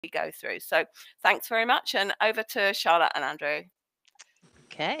go through. So thanks very much, and over to Charlotte and Andrew.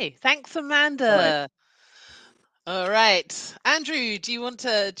 Okay, thanks, Amanda. Right. All right, Andrew, do you want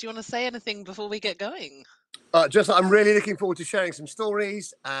to say anything before we get going? Just I'm really looking forward to sharing some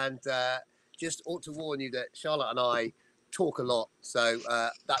stories, and just ought to warn you that Charlotte and I talk a lot, so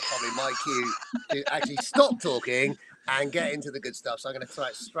that's probably my cue to actually stop talking and get into the good stuff. So I'm going to throw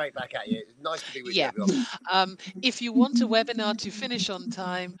it straight back at you. It's nice to be with you, Yeah. everyone. If you want a webinar to finish on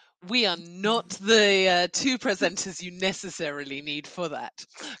time, we are not the two presenters you necessarily need for that.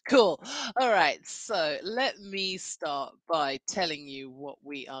 Cool. All right. So let me start by telling you what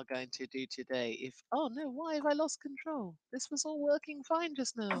we are going to do today. Oh no, why have I lost control? This was all working fine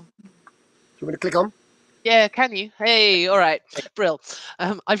just now. Do you want me to click on? Yeah, can you? Hey, all right, Brill.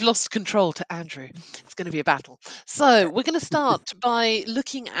 I've lost control to Andrew. It's going to be a battle. So we're going to start by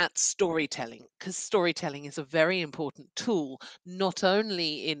looking at storytelling, because storytelling is a very important tool, not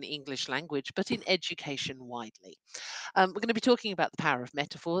only in English language, but in education widely. We're going to be talking about the power of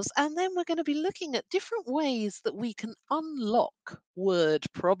metaphors, and then we're going to be looking at different ways that we can unlock word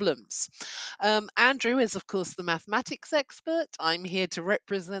problems. Andrew is, of course, the mathematics expert. I'm here to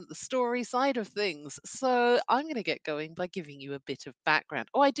represent the story side of things. So I'm going to get going by giving you a bit of background.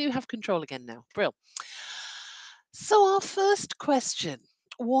 Oh, I do have control again now. Brill. So, our first question: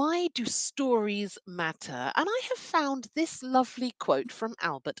 why do stories matter? And I have found this lovely quote from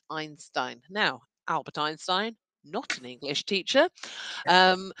Albert Einstein. Now, Albert Einstein, not an English teacher,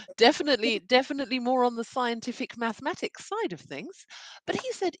 definitely more on the scientific mathematics side of things. But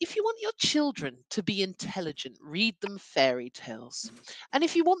he said, if you want your children to be intelligent, read them fairy tales. And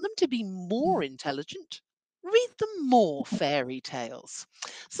if you want them to be more intelligent, read them more fairy tales.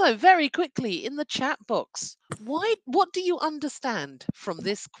 So, very quickly in the chat box, what do you understand from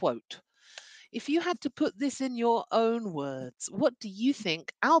this quote? If you had to put this in your own words, what do you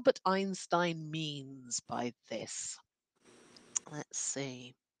think Albert Einstein means by this? Let's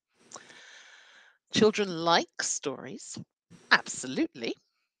see. Children like stories. Absolutely.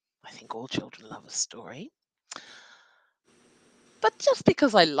 I think all children love a story. But just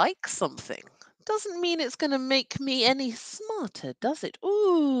because I like something doesn't mean it's going to make me any smarter, does it?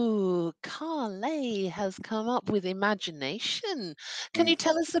 Ooh, Carlay has come up with imagination. Can you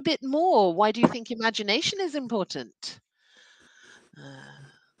tell us a bit more? Why do you think imagination is important?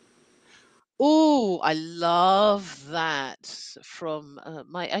 Oh, I love that from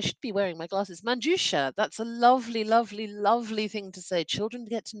I should be wearing my glasses. Manjusha, that's a lovely, lovely, lovely thing to say. Children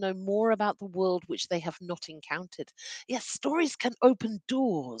get to know more about the world which they have not encountered. Yes, stories can open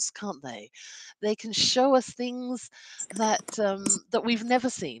doors, can't they? They can show us things that we've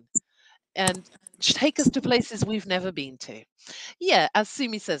never seen and take us to places we've never been to. Yeah, as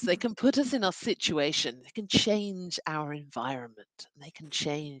Sumi says, they can put us in our situation. They can change our environment. They can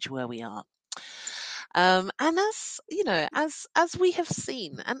change where we are. And as you know, as we have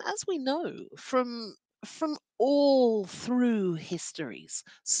seen, and as we know from all through histories,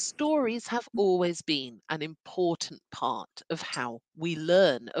 stories have always been an important part of how we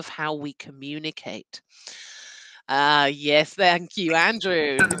learn, of how we communicate. Ah, yes, thank you,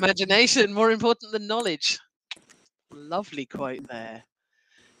 Andrew. Imagination more important than knowledge. Lovely quote there.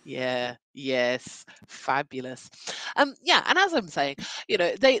 Yeah, yes, fabulous. Yeah, and as I'm saying,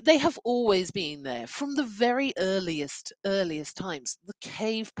 they have always been there from the very earliest times. The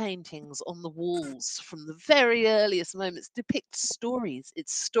cave paintings on the walls from the very earliest moments depict stories.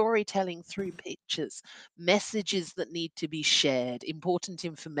 It's storytelling through pictures, messages that need to be shared, important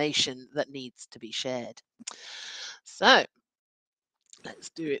information that needs to be shared. So,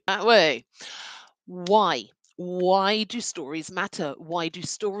 let's do it that way. Why? Why do stories matter? Why do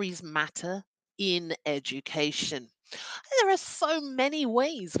stories matter in education? There are so many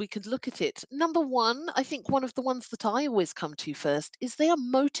ways we could look at it. Number one, I think one of the ones that I always come to first is they are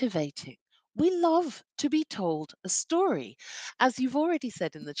motivating. We love to be told a story, as you've already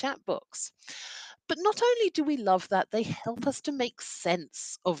said in the chat box. But not only do we love that, they help us to make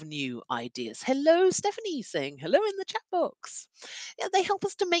sense of new ideas. Hello, Stephanie, saying hello in the chat box. Yeah, they help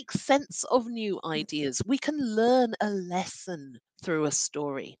us to make sense of new ideas. We can learn a lesson through a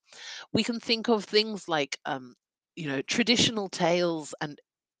story. We can think of things like traditional tales and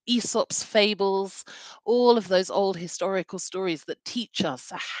Aesop's fables, all of those old historical stories that teach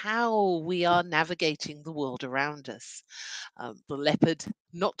us how we are navigating the world around us. The leopard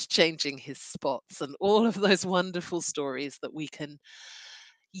not changing his spots, and all of those wonderful stories that we can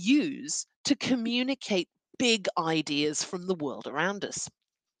use to communicate big ideas from the world around us.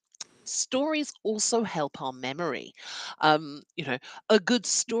 Stories also help our memory. You know, a good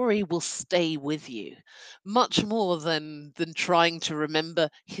story will stay with you much more than trying to remember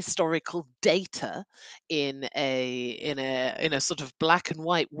historical data in a sort of black and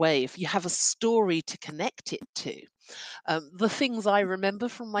white way. If you have a story to connect it to, the things I remember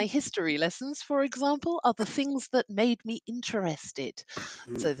from my history lessons, for example, are the things that made me interested.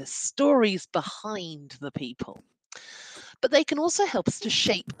 So the stories behind the people. But they can also help us to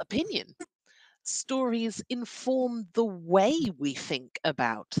shape opinion. Stories inform the way we think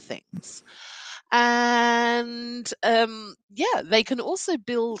about things. And yeah, they can also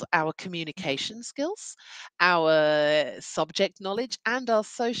build our communication skills, our subject knowledge, and our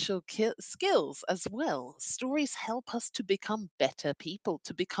social skills as well. Stories help us to become better people,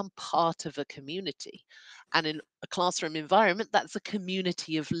 to become part of a community. And in a classroom environment, that's a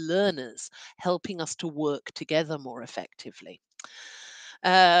community of learners helping us to work together more effectively.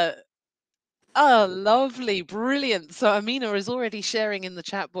 Uh, Oh, lovely, brilliant. So Amina is already sharing in the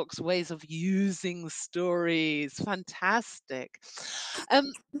chat box ways of using stories. Fantastic.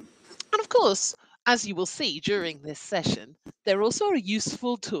 And of course, as you will see during this session, they're also a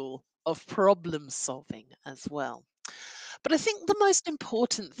useful tool of problem solving as well. But I think the most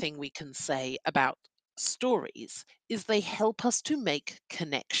important thing we can say about stories is they help us to make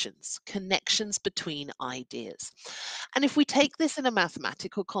connections between ideas. And if we take this in a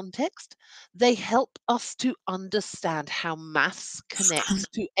mathematical context, they help us to understand how maths connects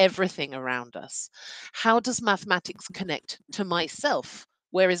to everything around us. How does mathematics connect to myself?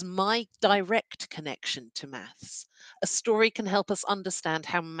 Where is my direct connection to maths? A story can help us understand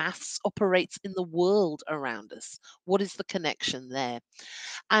how maths operates in the world around us. What is the connection there?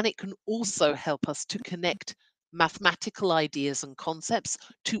 And it can also help us to connect mathematical ideas and concepts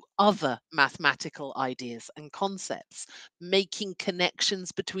to other mathematical ideas and concepts, making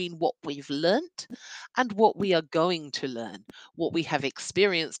connections between what we've learnt and what we are going to learn, what we have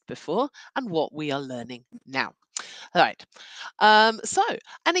experienced before and what we are learning now. All right. So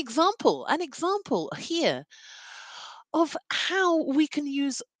an example here of how we can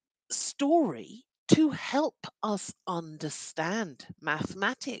use story to help us understand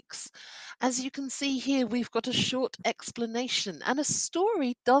mathematics. As you can see here, we've got a short explanation, and a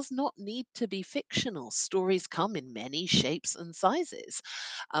story does not need to be fictional. Stories come in many shapes and sizes.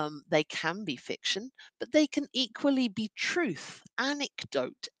 They can be fiction, but they can equally be truth,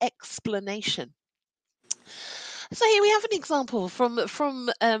 anecdote, explanation. So here we have an example from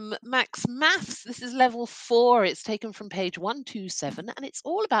Max Maths. This is level 4. It's taken from page 127, and it's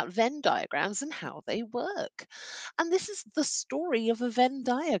all about Venn diagrams and how they work. And this is the story of a Venn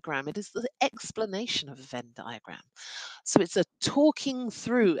diagram. It is the explanation of a Venn diagram. So it's a talking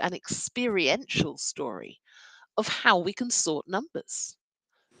through an experiential story of how we can sort numbers.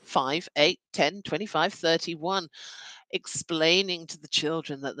 5, 8, 10, 25, 31, explaining to the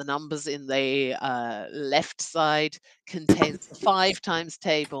children that the numbers in the left side contains the 5 times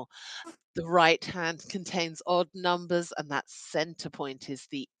table, the right hand contains odd numbers, and that center point is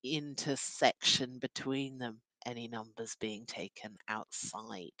the intersection between them, any numbers being taken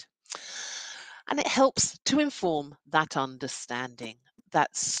outside. And it helps to inform that understanding,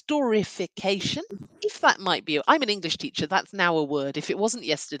 that storification, if that might be. I'm an English teacher, that's now a word. If it wasn't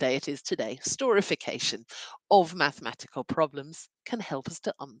yesterday, it is today. Storification of mathematical problems can help us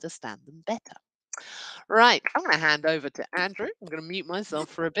to understand them better. Right, I'm going to hand over to Andrew. I'm going to mute myself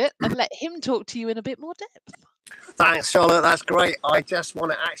for a bit and let him talk to you in a bit more depth. Thanks, Charlotte. That's great. I just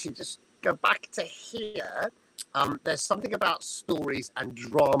want to actually just go back to here. There's something about stories and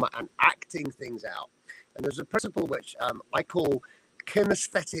drama and acting things out. And there's a principle which I call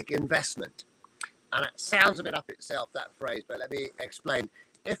kinesthetic investment. And it sounds a bit up itself, that phrase, but let me explain.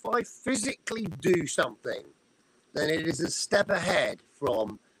 If I physically do something, then it is a step ahead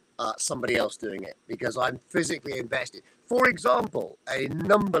from somebody else doing it because I'm physically invested. For example, a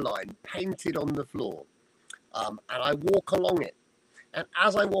number line painted on the floor, and I walk along it. And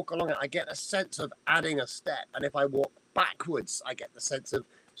as I walk along it, I get a sense of adding a step. And if I walk backwards, I get the sense of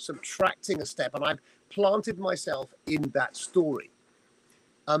subtracting a step. And I've planted myself in that story.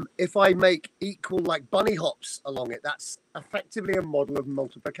 If I make equal like bunny hops along it, that's effectively a model of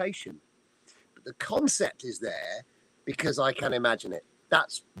multiplication. But the concept is there because I can imagine it.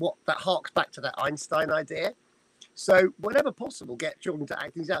 That's what that harks back to that Einstein idea. So whenever possible, get children to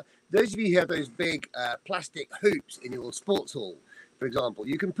act things out. Those of you who have those big plastic hoops in your sports hall, for example,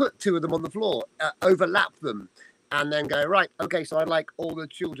 you can put 2 of them on the floor, overlap them, and then go, right, okay, so I'd like all the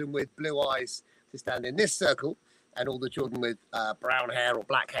children with blue eyes to stand in this circle, and all the children with brown hair or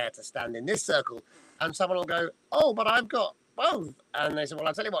black hair to stand in this circle. And someone will go, oh, but I've got both. And they said, well,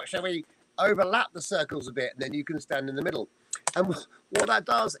 I'll tell you what, shall we overlap the circles a bit and then you can stand in the middle. And what that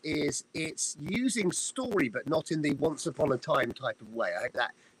does is it's using story, but not in the once upon a time type of way. I hope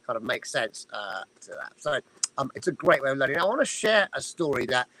that kind of makes sense to that. So it's a great way of learning. Now, I want to share a story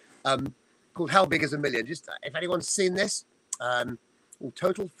that called How Big is a Million? Just if anyone's seen this,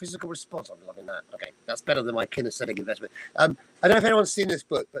 total physical response. I'm loving that. Okay, that's better than my kinesthetic investment. I don't know if anyone's seen this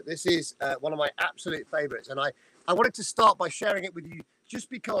book, but this is one of my absolute favorites. And I wanted to start by sharing it with you just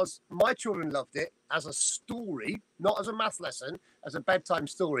because my children loved it as a story, not as a math lesson, as a bedtime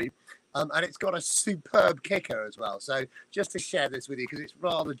story. And it's got a superb kicker as well. So just to share this with you because it's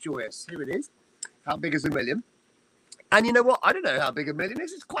rather joyous. Here it is. How big is a million? And you know what? I don't know how big a million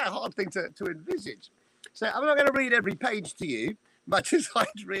is. It's quite a hard thing to envisage. So I'm not going to read every page to you, much as I'd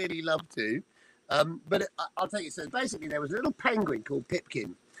really love to. But I'll tell you. So basically, there was a little penguin called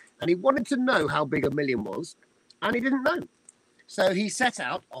Pipkin, and he wanted to know how big a million was, and he didn't know. So he set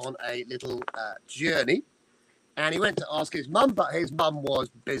out on a little journey, and he went to ask his mum, but his mum was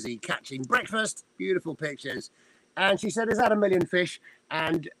busy catching breakfast. Beautiful pictures. And she said, is that a million fish?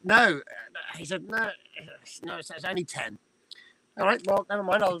 And no, he said, no, it's only 10. All right, well, never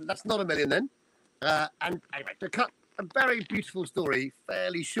mind. That's not a million then. And anyway, to cut a very beautiful story,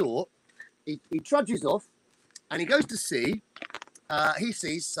 fairly short, he trudges off and he goes to sea. He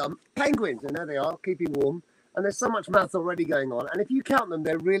sees some penguins, and there they are, keeping warm. And there's so much math already going on. And if you count them,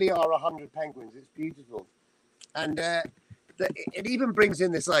 there really are 100 penguins. It's beautiful. And it even brings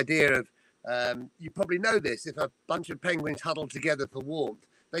in this idea of, you probably know this, if a bunch of penguins huddle together for warmth,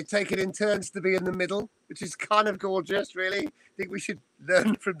 they take it in turns to be in the middle, which is kind of gorgeous, really. I think we should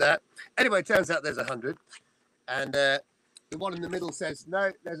learn from that. Anyway, it turns out there's 100. And the one in the middle says,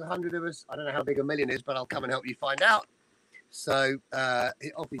 no, there's 100 of us. I don't know how big a million is, but I'll come and help you find out. So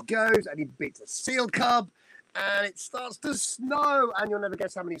off he goes, and he beats a seal cub. And it starts to snow, and you'll never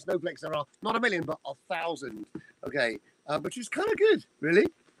guess how many snowflakes there are. Not a million, but 1,000. Okay, which is kind of good, really.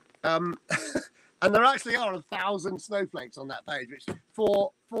 And there actually are 1,000 snowflakes on that page, which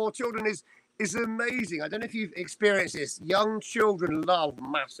for children is amazing. I don't know if you've experienced this. Young children love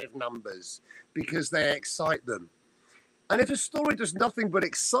massive numbers because they excite them. And if a story does nothing but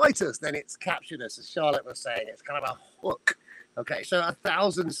excite us, then it's captured us, as Charlotte was saying. It's kind of a hook. Okay, so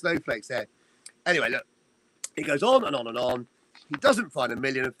 1,000 snowflakes there. Anyway, look. He goes on and on and on. He doesn't find a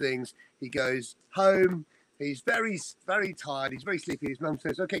million of things. He goes home. He's very, very tired. He's very sleepy. His mum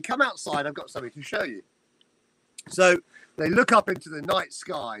says, okay, come outside. I've got something to show you. So they look up into the night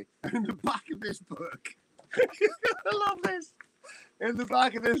sky. And in the back of this book, I love this. In the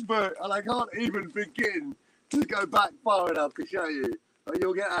back of this book, and I can't even begin to go back far enough to show you, but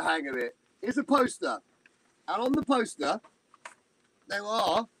you'll get a hang of it. It's a poster. And on the poster, there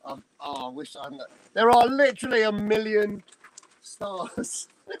are, there are literally a million stars.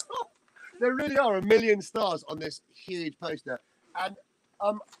 There really are a million stars on this huge poster. And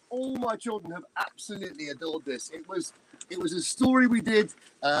all my children have absolutely adored this. It was a story we did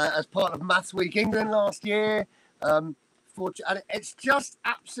as part of Maths Week England last year. And it's just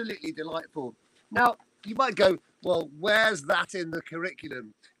absolutely delightful. Now, you might go, well, where's that in the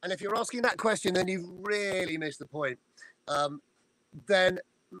curriculum? And if you're asking that question, then you've really missed the point. Then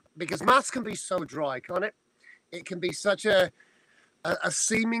because maths can be so dry, can't it? It can be such a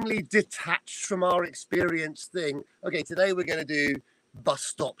seemingly detached from our experience thing. Okay, today we're going to do bus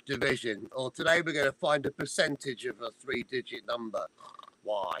stop division, or today we're going to find a percentage of a 3-digit number.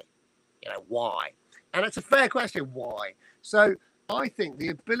 Why? Why? And it's a fair question, why? So I think the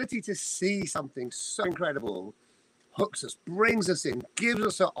ability to see something so incredible hooks us, brings us in, gives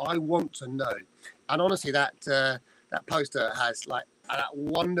us a I want to know. And honestly, that poster has like that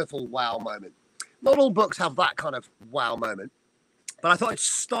wonderful wow moment. Not all books have that kind of wow moment, but I thought I'd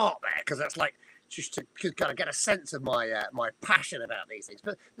start there because that's like just to kind of get a sense of my passion about these things.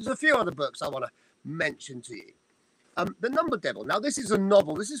 But there's a few other books I want to mention to you. The Number Devil. Now, this is a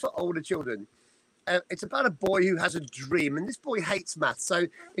novel. This is for older children. It's about a boy who has a dream, and this boy hates maths. So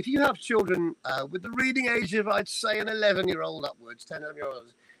if you have children with the reading age of, I'd say, an 11-year-old upwards, 10,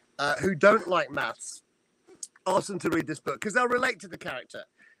 11-year-olds, who don't like maths, ask them to read this book because they'll relate to the character.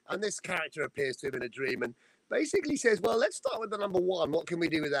 And this character appears to him in a dream and basically says, well, let's start with the number 1. What can we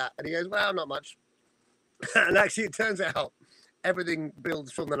do with that? And he goes, well, not much. And actually, it turns out everything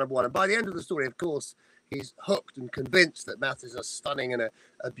builds from the number 1. And by the end of the story, of course, he's hooked and convinced that math is a stunning and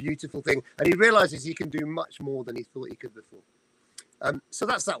a beautiful thing. And he realizes he can do much more than he thought he could before. So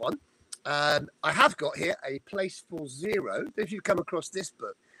that's that one. I have got here A Place for Zero. If you've come across this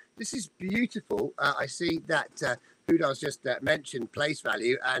book, this is beautiful. I see that Huda's just mentioned place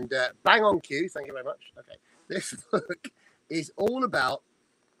value and bang on cue. Thank you very much. Okay. This book is all about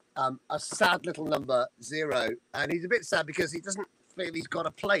a sad little number 0, and he's a bit sad because he doesn't feel he's got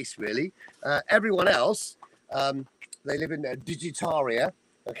a place really. Everyone else, they live in Digitaria,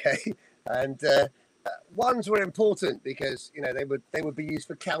 okay, and ones were important because they would be used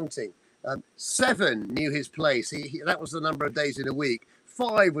for counting. 7 knew his place. That was the number of days in a week.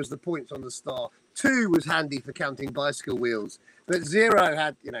 5 was the points on the star. 2 was handy for counting bicycle wheels, but 0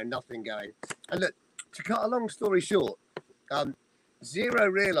 had nothing going. And look, to cut a long story short, 0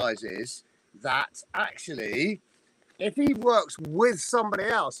 realizes that actually, if he works with somebody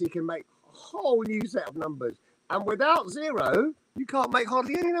else, he can make a whole new set of numbers. And without 0, you can't make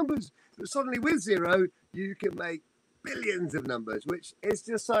hardly any numbers. But suddenly with 0, you can make billions of numbers, which is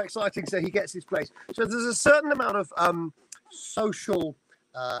just so exciting. So he gets his place. So there's a certain amount of social,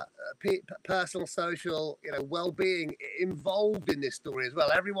 personal, social, well-being involved in this story as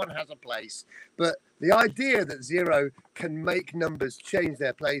well. Everyone has a place, but the idea that 0 can make numbers change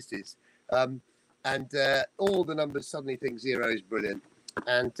their places, and all the numbers suddenly think 0 is brilliant.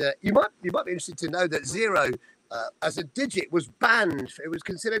 And you might be interested to know that 0 as a digit was banned. It was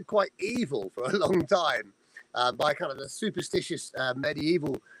considered quite evil for a long time by kind of the superstitious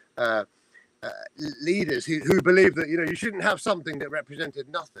medieval leaders who believed that you shouldn't have something that represented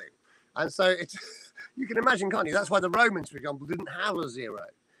nothing. And so you can imagine, can't you? That's why the Romans, for example, didn't have a 0,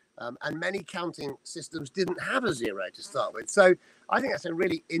 and many counting systems didn't have a 0 to start with. So I think that's a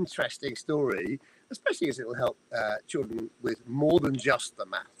really interesting story, especially as it will help children with more than just the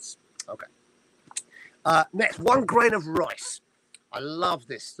maths. Okay. Next, 1 grain of rice. I love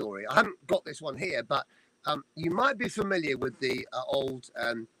this story. I haven't got this one here, but you might be familiar with the old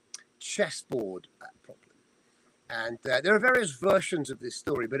chessboard problem. And there are various versions of this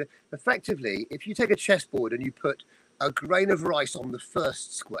story, but effectively, if you take a chessboard and you put a grain of rice on the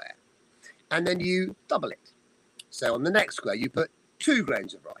first square, and then you double it. So on the next square, you put 2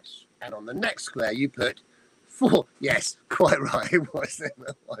 grains of rice, and on the next square, you put 4. Yes, quite right. What's that?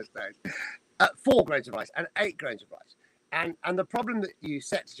 4 grains of rice and 8 grains of rice. And the problem that you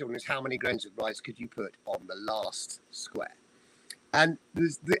set to children is how many grains of rice could you put on the last square? And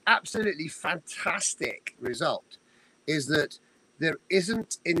the absolutely fantastic result is that there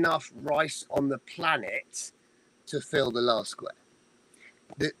isn't enough rice on the planet to fill the last square.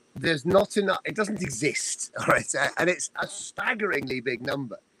 There's not enough. It doesn't exist. All right, and it's a staggeringly big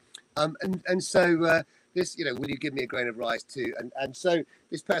number. And so this, will you give me a grain of rice too? And so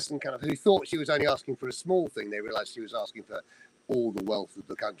this person kind of who thought she was only asking for a small thing, they realised she was asking for all the wealth of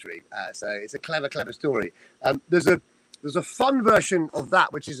the country. So it's a clever story. There's a fun version of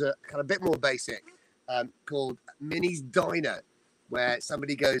that, which is a kind of bit more basic, called Minnie's Diner, where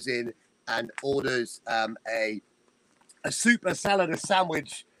somebody goes in and orders a soup, a salad, a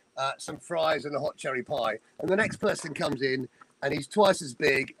sandwich, some fries and a hot cherry pie. And the next person comes in and he's twice as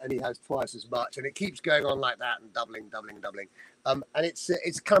big and he has twice as much. And it keeps going on like that and doubling. And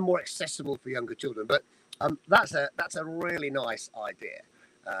it's kind of more accessible for younger children. But that's a really nice idea.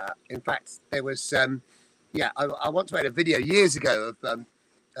 In fact, there was, I once made a video years ago of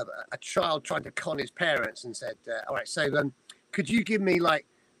a child trying to con his parents and said, all right, so could you give me like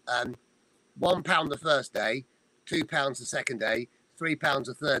 £1 the first day, £2 the second day, £3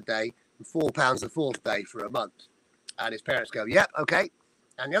 the third day, and £4 the fourth day for a month? And his parents go, yep, okay.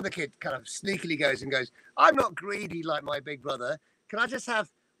 And the other kid kind of sneakily goes, I'm not greedy like my big brother. Can I just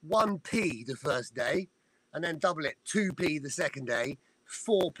have 1p the first day and then double it 2p the second day,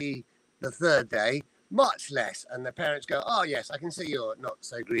 4p the third day, much less? And the parents go, oh yes, I can see you're not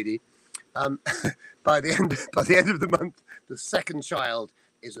so greedy. By the end of the month, the second child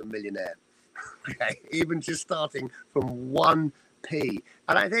is a millionaire. Okay, even just starting from 1p.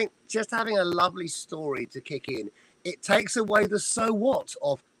 And I think just having a lovely story to kick in, it takes away the so what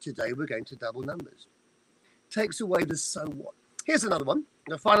of today we're going to double numbers. Takes away the so what. Here's another one.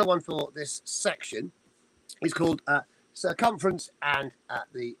 The final one for this section is called Circumference and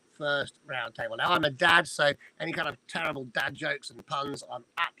the First Round Table. Now, I'm a dad, so any kind of terrible dad jokes and puns I'm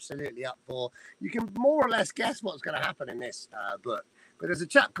absolutely up for. You can more or less guess what's going to happen in this book. But there's a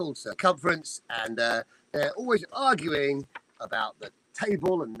chap called Circumference, and they're always arguing about the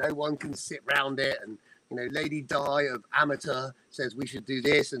table, and no one can sit round it. And Lady Di of Amateur says we should do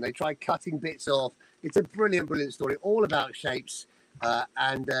this, and they try cutting bits off. It's a brilliant story, all about shapes,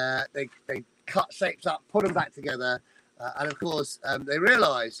 and they cut shapes up, put them back together, and of course they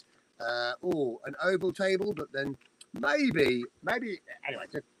realise, an oval table, but then maybe anyway.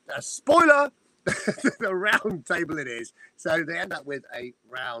 A spoiler. The round table it is. So they end up with a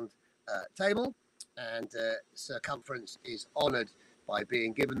round table, and Circumference is honoured by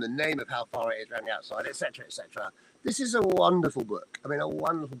being given the name of how far it is around the outside, etc., etc. This is a wonderful book. I mean, a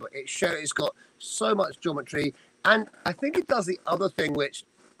wonderful book. It's got so much geometry, and I think it does the other thing which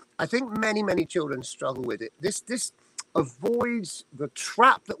I think many children struggle with it. This avoids the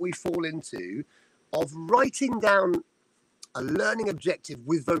trap that we fall into of writing down a learning objective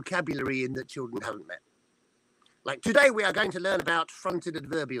with vocabulary in that children haven't met. Like today we are going to learn about fronted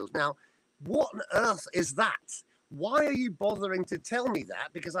adverbials. Now, what on earth is that? Why are you bothering to tell me that?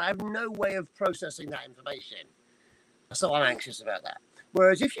 Because I have no way of processing that information. So I'm anxious about that.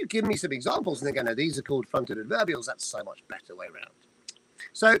 Whereas if you give me some examples and they go, no, these are called fronted adverbials, that's so much better way around.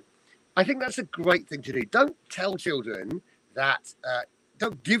 So I think that's a great thing to do. Don't tell children that,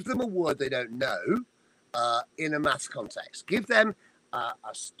 don't give them a word they don't know in a maths context. Give them a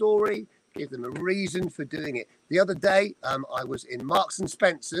story, give them a reason for doing it. The other day, I was in Marks and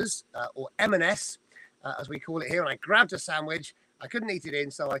Spencer's, or M&S, as we call it here, and I grabbed a sandwich. I couldn't eat it in,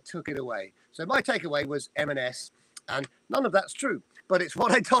 so I took it away. So my takeaway was M&S, and none of that's true. But it's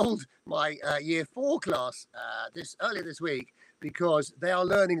what I told my year 4 class earlier this week, because they are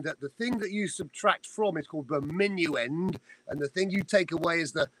learning that the thing that you subtract from is called the minuend, and the thing you take away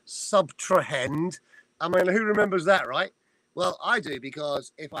is the subtrahend. I mean, who remembers that, right? Well, I do,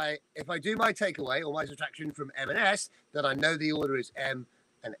 because if I do my takeaway or my subtraction from M&S, then I know the order is M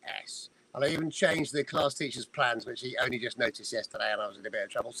and S. And I even changed the class teacher's plans, which he only just noticed yesterday, and I was in a bit of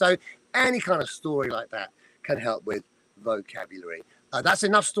trouble. So any kind of story like that can help with vocabulary. That's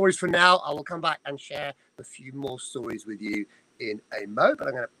enough stories for now. I will come back and share a few more stories with you in a mo, but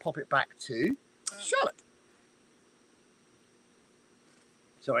I'm going to pop it back to Charlotte.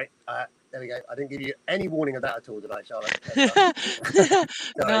 Sorry, there we go. I didn't give you any warning of that at all, did I, Charlotte?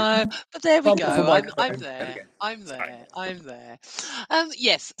 No, but there we Bump go. off the I'm microphone. there. There we go. I'm Sorry. there. I'm there.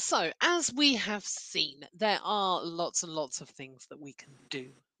 Yes. So as we have seen, there are lots and lots of things that we can do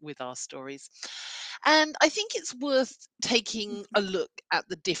with our stories, and I think it's worth taking a look at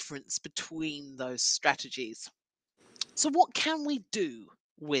the difference between those strategies. So, what can we do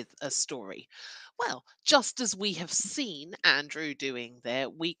with a story? Well, just as we have seen Andrew doing there,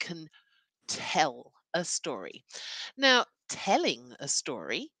 we can tell a story. Now, telling a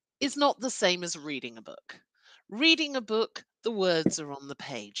story is not the same as reading a book. Reading a book, the words are on the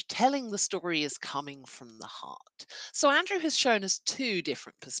page. Telling the story is coming from the heart. So, Andrew has shown us two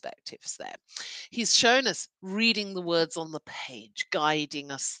different perspectives there. He's shown us reading the words on the page, guiding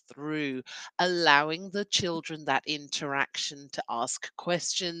us through, allowing the children that interaction to ask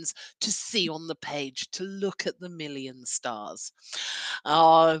questions, to see on the page, to look at the million stars.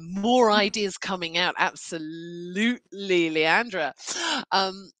 More ideas coming out. Absolutely, Leandra.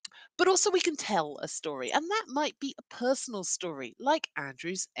 But also we can tell a story, and that might be a personal story, like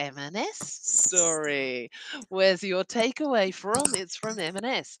Andrew's M&S story. Where's your takeaway from? It's from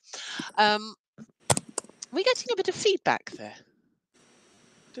M&S. We're getting a bit of feedback there.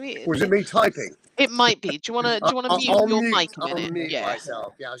 Do we? Was it me typing? It might be. Do you want to mute I'll your mute, mic a I'll minute? mute Yeah.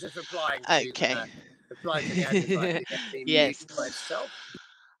 myself. Yeah, I was just replying to Okay. the ad invite. Let me Yes. mute myself.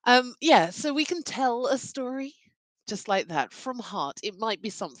 Yeah, so we can tell a story just like that from heart. It might be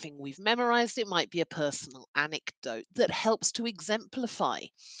something we've memorized, it might be a personal anecdote that helps to exemplify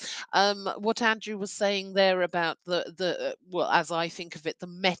what Andrew was saying there about the well, as I think of it, the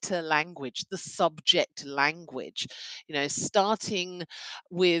meta language, the subject language. You know, starting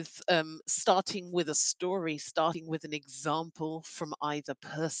with a story, starting with an example from either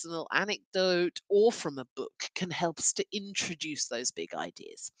personal anecdote or from a book can help us to introduce those big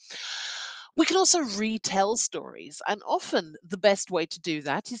ideas. We can also retell stories, and often the best way to do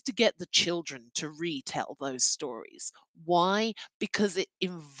that is to get the children to retell those stories. Why? Because it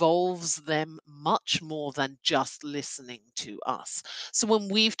involves them much more than just listening to us. So when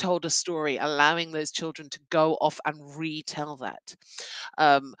we've told a story, allowing those children to go off and retell that.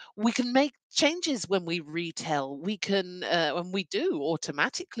 We can make changes when we retell. We can, and we do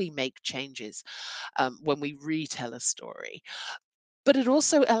automatically make changes when we retell a story. But it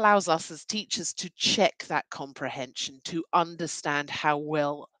also allows us as teachers to check that comprehension, to understand how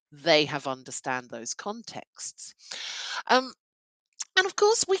well they have understand those contexts. Um, and of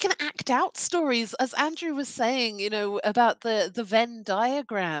course, we can act out stories, as Andrew was saying, you know, about the Venn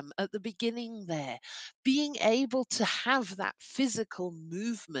diagram at the beginning there. Being able to have that physical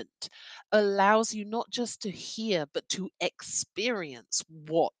movement allows you not just to hear, but to experience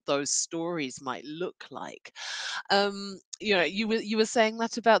what those stories might look like. you know, you were saying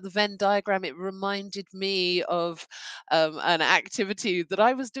that about the Venn diagram. It reminded me of an activity that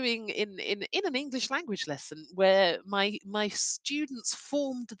I was doing in an English language lesson, where my students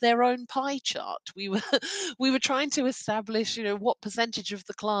formed their own pie chart. We were we were trying to establish, you know, what percentage of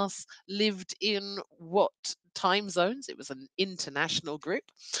the class lived in what time zones. It was an international group,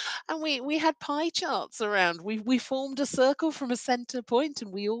 and we had pie charts around. We formed a circle from a center point,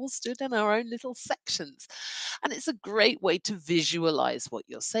 and we all stood in our own little sections. And it's a great way to visualize what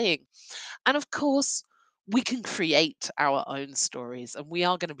you're saying. And of course, we can create our own stories, and we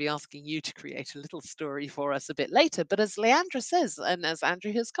are going to be asking you to create a little story for us a bit later. But as Leandra says, and as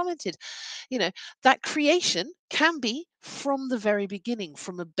Andrew has commented, you know, that creation can be from the very beginning,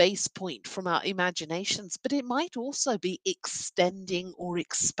 from a base point, from our imaginations, but it might also be extending or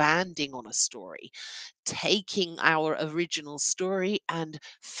expanding on a story, taking our original story and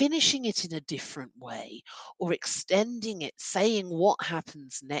finishing it in a different way, or extending it, saying what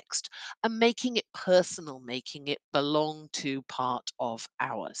happens next, and making it personal, making it belong to part of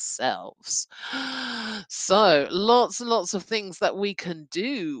ourselves. So, lots and lots of things that we can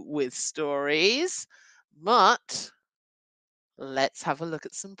do with stories, but let's have a look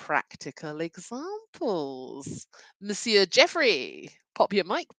at some practical examples. Monsieur Jeffrey, pop your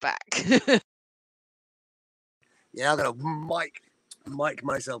mic back. Yeah, I'm gonna mic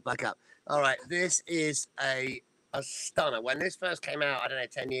myself back up. All right, this is a stunner. When this first came out, I don't know,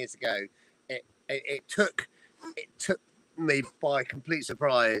 10 years ago, it took me by complete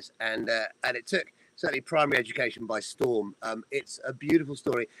surprise, and it took certainly primary education by storm. It's a beautiful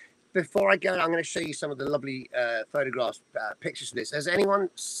story. Before I go, I'm going to show you some of the lovely photographs, pictures of this. Has anyone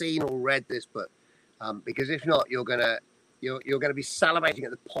seen or read this book? Because if not, you're gonna be salivating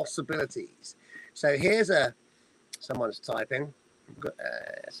at the possibilities. So here's someone's typing.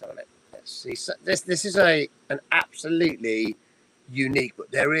 Let's see. So this is an absolutely unique book.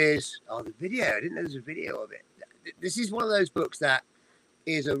 There is the video. I didn't know there was a video of it. This is one of those books that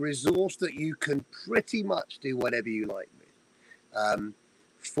is a resource that you can pretty much do whatever you like with.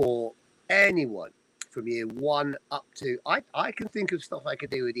 For anyone from year 1 up to I can think of stuff I could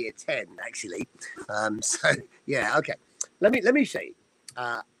do with year 10 actually. So yeah, okay. Let me show you.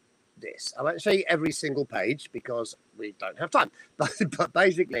 This. I won't show you every single page because we don't have time. But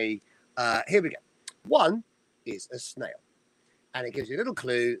basically, here we go. One is a snail, and it gives you a little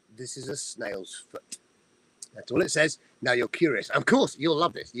clue. This is a snail's foot. That's all it says. Now you're curious. Of course, you'll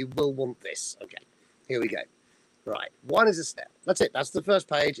love this. You will want this. Okay, here we go. Right, one is a snail. That's it. That's the first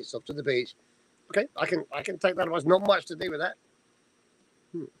page. It's off to the beach. Okay, I can take that advice. Not much to do with that.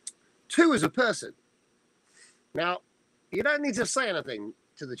 2 is a person. Now, you don't need to say anything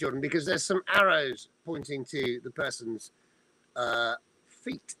to the children because there's some arrows pointing to the person's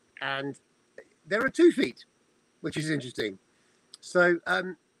feet, and there are 2 feet, which is interesting. So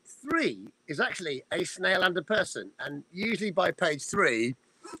 3 is actually a snail and a person, and usually by page 3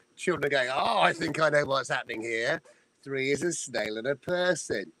 children are going, oh, I think I know what's happening here. 3 is a snail and a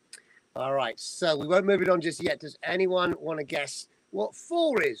person. All right, so we won't move it on just yet. Does anyone want to guess what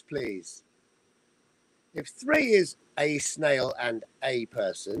 4 is, please? If 3 is a snail and a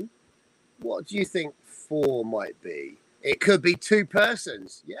person, what do you think 4 might be? It could be 2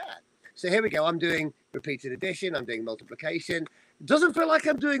 persons. Yeah. So here we go. I'm doing repeated addition. I'm doing multiplication. It doesn't feel like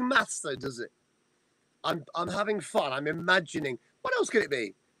I'm doing maths though, does it? I'm having fun. I'm imagining. What else could it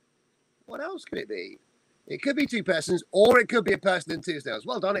be? What else could it be? It could be 2 persons, or it could be a person and 2 snails.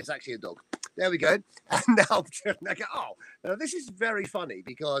 Well done. It's actually a dog. There we go. And now, oh, now this is very funny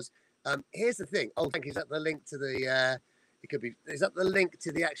because here's the thing. Oh, thank you. Is that the link to the? It could be. Is that the link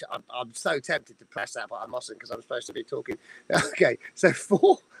to the actual? I'm so tempted to press that, but I mustn't because I'm supposed to be talking. Okay, so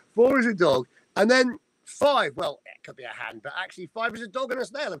 4 is a dog, and then 5. Well, it could be a hand, but actually 5 is a dog and a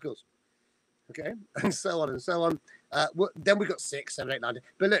snail, of course. Okay, and so on and so on. Then we've got 6, 7, 8, 9.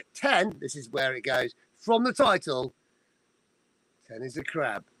 But look, 10. This is where it goes from the title. 10 is a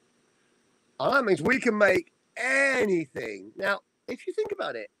crab. And that means we can make anything. Now, if you think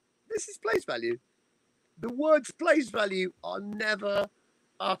about it, this is place value. The words place value are never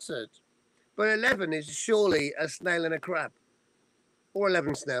uttered. But 11 is surely a snail and a crab. Or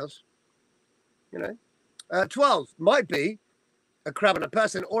 11 snails. You know. 12 might be a crab and a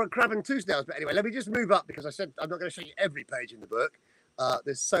person or a crab and 2 snails. But anyway, let me just move up because I said I'm not going to show you every page in the book.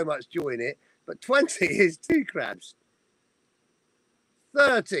 There's so much joy in it. But 20 is 2 crabs.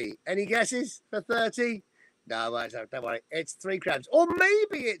 30. Any guesses for 30? No, don't worry. It's 3 crabs. Or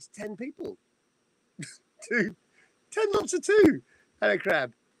maybe it's 10 people. 10 lots of 2 and a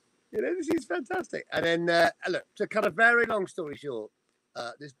crab. You know, this is fantastic. And then, look, to cut a very long story short,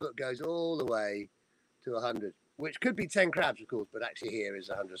 this book goes all the way to 100. which could be 10 crabs, of course, but actually here is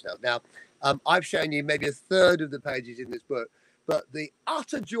 100 snails. Now, I've shown you maybe a third of the pages in this book, but the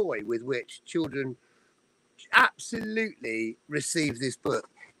utter joy with which children absolutely receive this book,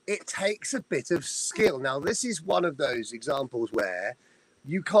 it takes a bit of skill. Now, this is one of those examples where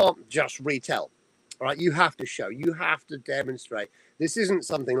you can't just retell, right? You have to show, you have to demonstrate. This isn't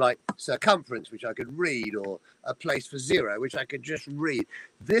something like circumference, which I could read, or a place for zero, which I could just read.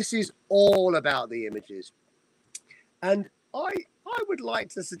 This is all about the images. And I would like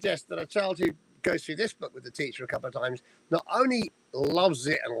to suggest that a child who goes through this book with the teacher a couple of times not only loves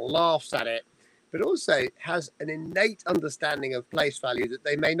it and laughs at it, but also has an innate understanding of place value that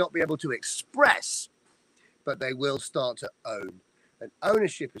they may not be able to express, but they will start to own. And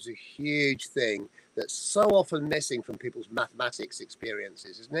ownership is a huge thing that's so often missing from people's mathematics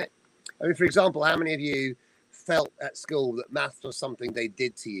experiences, isn't it? I mean, for example, how many of you felt at school that maths was something they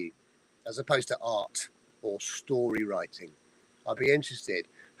did to you, as opposed to art or story writing? I'd be interested.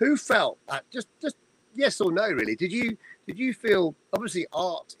 Who felt that? Just yes or no, really. Did you feel, obviously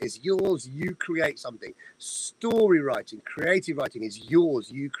art is yours, you create something. Story writing, creative writing is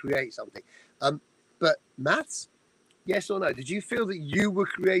yours, you create something. But maths, yes or no? Did you feel that you were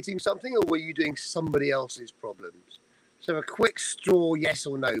creating something, or were you doing somebody else's problems? So a quick straw yes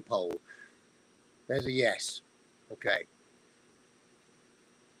or no poll. There's a yes. Okay.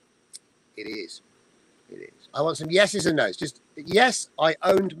 It is. It is. I want some yeses and nos. Just yes, I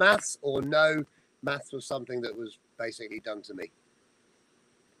owned maths, or no, maths was something that was basically done to me.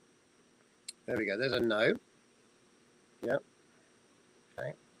 There we go. There's a no. Yep.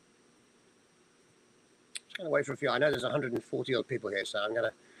 Okay. Just going to wait for a few. I know there's 140 odd people here, so I'm going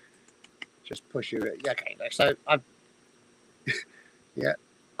to just push you. Yeah, okay. So I've yeah,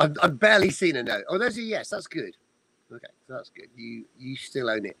 I've barely seen a no. Oh, there's a yes. That's good. Okay, so that's good. You still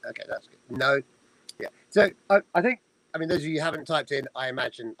own it. Okay, that's good. No. Yeah. So I think, I mean, those of you who haven't typed in, I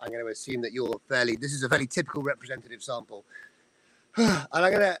imagine I'm going to assume that you're this is a fairly typical representative sample. And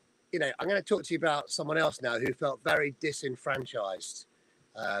I'm going to talk to you about someone else now who felt very disenfranchised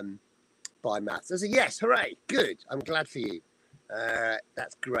by maths. There's a yes, hooray, good. I'm glad for you.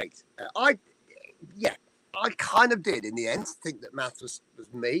 That's great. I kind of did in the end think that maths was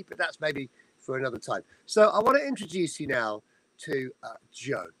me, but that's maybe for another time. So I want to introduce you now to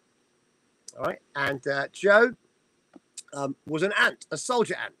Joe. All right, and Joe was an ant, a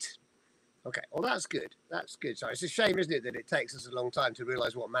soldier ant. Okay, well, that's good. That's good. So it's a shame, isn't it, that it takes us a long time to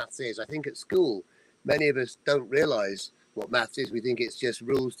realise what maths is. I think at school, many of us don't realise what maths is. We think it's just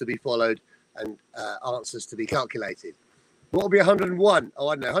rules to be followed and answers to be calculated. What will be 101? Oh,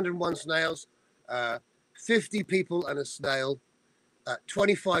 I don't know, 101 snails, 50 people and a snail,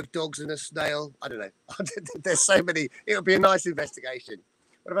 25 dogs and a snail. I don't know. There's so many. It'll be a nice investigation.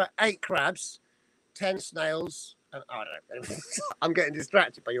 What about 8 crabs, 10 snails? And, I don't know. I'm getting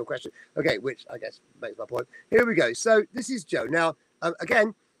distracted by your question. Okay, which I guess makes my point. Here we go. So this is Joe. Now,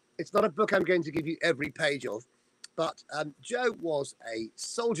 again, it's not a book I'm going to give you every page of, but Joe was a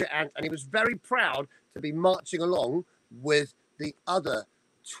soldier ant, and he was very proud to be marching along with the other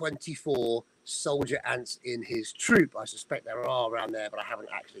 24 soldier ants in his troop. I suspect there are around there, but I haven't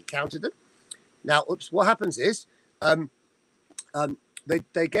actually counted them. Now, what happens is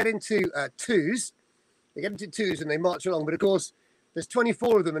they get into twos. They get into twos and they march along. But of course, there's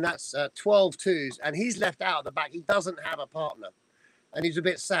 24 of them, and that's 12 twos. And he's left out at the back. He doesn't have a partner, and he's a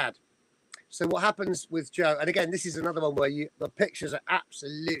bit sad. So what happens with Joe? And again, this is another one where the pictures are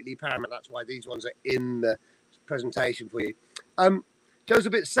absolutely paramount. That's why these ones are in the presentation for you. Joe's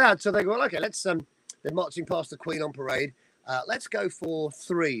a bit sad, so they go, well, okay, let's. They're marching past the Queen on parade. Let's go for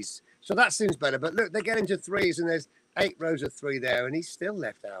threes. So that seems better. But look, they get into threes, and there's 8 rows of 3 there, and he's still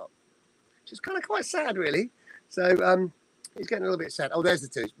left out, which is kind of quite sad, really. So he's getting a little bit sad. Oh, there's the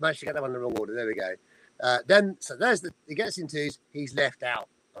twos. Managed to get them on the wrong order. There we go. So there's he gets in twos. He's left out.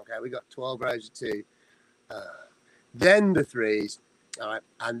 Okay, we got 12 rows of 2. Then the threes. All right,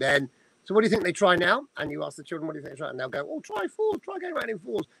 and then. So what do you think they try now? And you ask the children, what do you think they try? And they'll go, oh, try 4s. Try going around in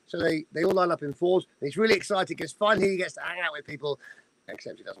 4s. So they all line up in 4s. And he's really excited because finally he gets to hang out with people,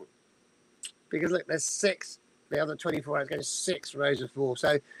 except he doesn't. Because look, there's 6. The other 24 hours getting 6 rows of 4.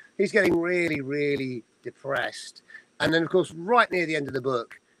 So he's getting really, really depressed. And then, of course, right near the end of the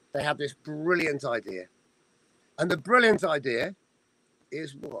book, they have this brilliant idea. And the brilliant idea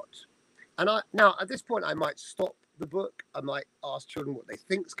is what? And now, at this point, I might stop the book. I might ask children what they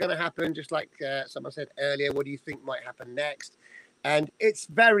think is going to happen, just like someone said earlier, what do you think might happen next? And it's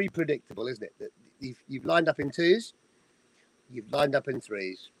very predictable, isn't it? That you've lined up in 2s, you've lined up in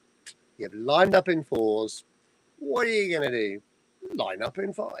 3s, you've lined up in 4s. What are you going to do? line up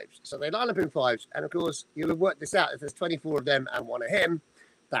in fives. So they line up in fives, and of course you'll have worked this out. If there's 24 of them and one of him,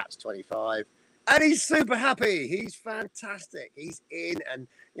 that's 25. And he's super happy. He's fantastic. He's in, and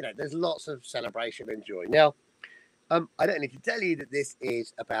there's lots of celebration and joy. Now, I don't need to tell you that this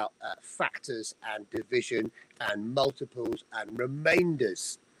is about factors and division and multiples and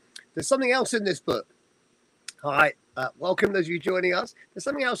remainders. There's something else in this book. Hi, welcome those of you joining us. There's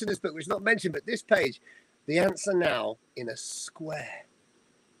something else in this book which is not mentioned, but this page, the ants are now in a square.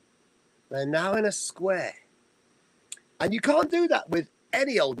 They're now in a square. And you can't do that with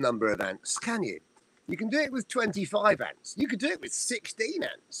any old number of ants, can you? You can do it with 25 ants. You could do it with 16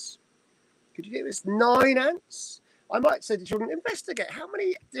 ants. Could you do it with 9 ants? I might say to children, investigate how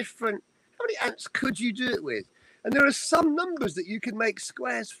many ants could you do it with? And there are some numbers that you can make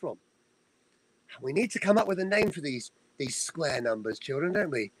squares from. We need to come up with a name for these square numbers, children, don't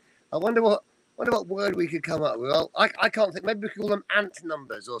we? I wonder what word we could come up with. Well, I can't think. Maybe we could call them ant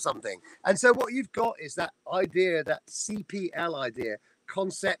numbers or something. And so what you've got is that idea, that CPL idea,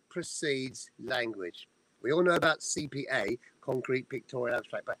 concept precedes language. We all know about CPA, concrete, pictorial,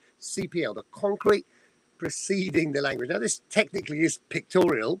 abstract, but CPL, the concrete preceding the language. Now, this technically is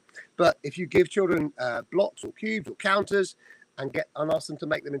pictorial, but if you give children blocks or cubes or counters and ask them to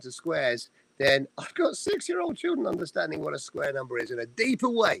make them into squares, then I've got 6-year-old children understanding what a square number is in a deeper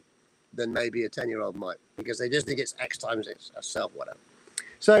way than maybe a 10-year-old might, because they just think it's X times X, self, whatever.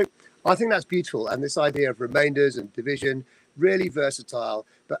 So I think that's beautiful. And this idea of remainders and division, really versatile,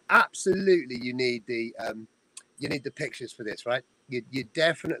 but absolutely you need the pictures for this, right? You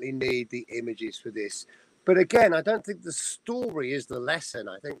definitely need the images for this. But again, I don't think the story is the lesson.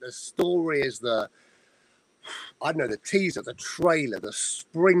 I think the story is the teaser, the trailer, the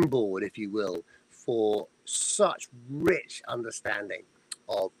springboard, if you will, for such rich understanding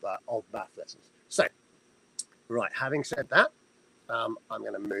of math lessons. So, right, having said that, I'm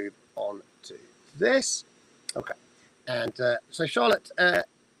going to move on to this. Okay. And so, Charlotte,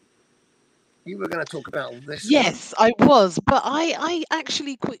 you were going to talk about this. Yes, I was, but I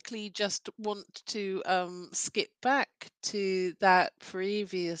actually quickly just want to skip back to that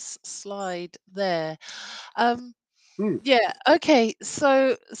previous slide there. Yeah, okay,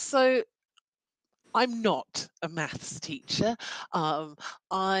 so I'm not a maths teacher.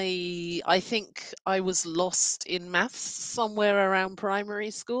 I think I was lost in maths somewhere around primary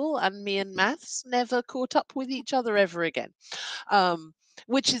school, and me and maths never caught up with each other ever again.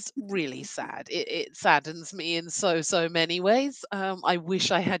 Which is really sad. It saddens me in so many ways. I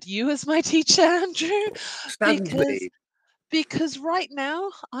wish I had you as my teacher, Andrew, because right now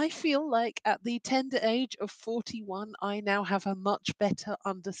I feel like at the tender age of 41, I now have a much better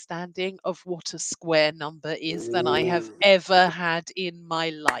understanding of what a square number is than I have ever had in my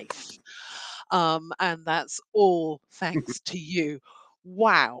life. And that's all thanks to you.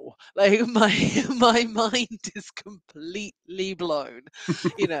 Wow, like my mind is completely blown.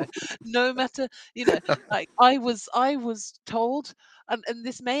 No matter, like I was told, and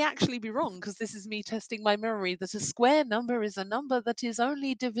this may actually be wrong because this is me testing my memory, that a square number is a number that is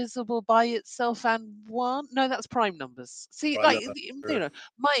only divisible by itself and one. No, that's prime numbers. See, Prime like number.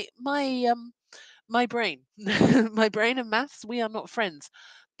 my brain, my brain and maths, we are not friends.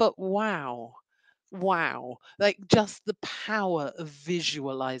 But wow, like just the power of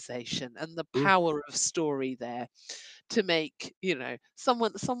visualization and the power of story there to make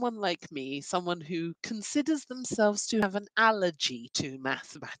someone like me, someone who considers themselves to have an allergy to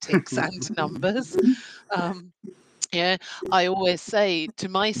mathematics and numbers. Yeah, I always say to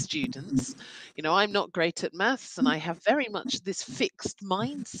my students, I'm not great at maths, and I have very much this fixed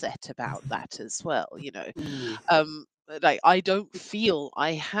mindset about that as well. Like I don't feel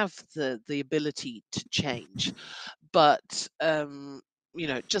I have the ability to change, but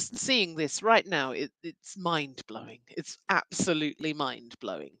just seeing this right now, it's mind blowing. It's absolutely mind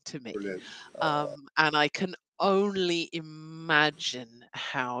blowing to me. Brilliant. And I can only imagine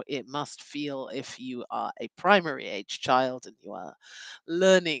how it must feel if you are a primary age child and you are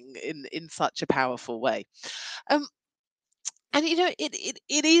learning in such a powerful way. And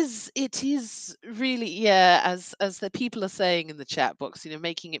it is really, yeah, as the people are saying in the chat box,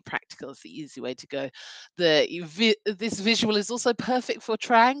 making it practical is the easy way to go. This visual is also perfect for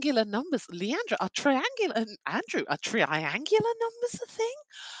triangular numbers. Leandra, are triangular numbers a thing?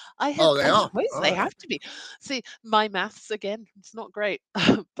 I They are. suppose they have to be. See, my maths again, it's not great.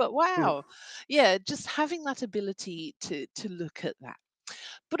 But wow. Yeah, just having that ability to look at that.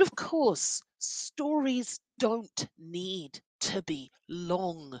 But of course, stories don't need to be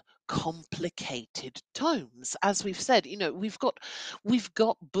long, complicated tomes. As we've said, we've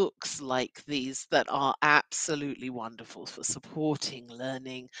got books like these that are absolutely wonderful for supporting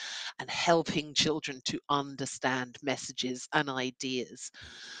learning and helping children to understand messages and ideas.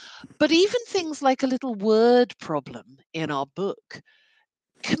 But even things like a little word problem in our book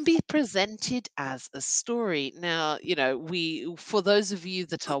can be presented as a story. Now, for those of you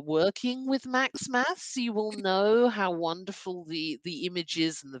that are working with Max Maths, you will know how wonderful the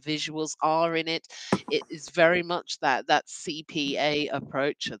images and the visuals are in it. It is very much that CPA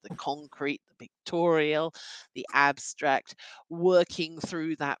approach of the concrete, the pictorial, the abstract, working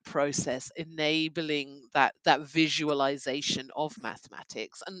through that process, enabling that visualization of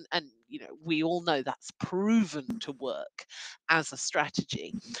mathematics. And we all know that's proven to work as a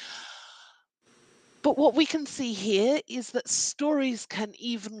strategy. But what we can see here is that stories can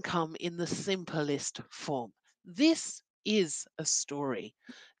even come in the simplest form. This is a story.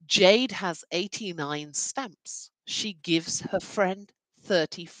 Jade has 89 stamps. She gives her friend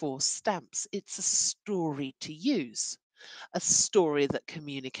 34 stamps. It's a story to use, a story that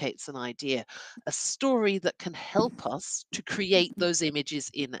communicates an idea, a story that can help us to create those images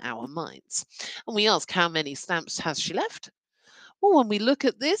in our minds. And we ask, how many stamps has she left? Well, when we look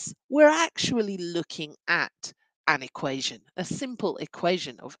at this, we're actually looking at an equation, a simple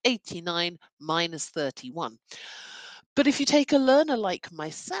equation of 89 minus 31. But if you take a learner like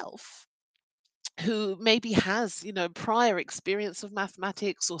myself, who maybe has, prior experience of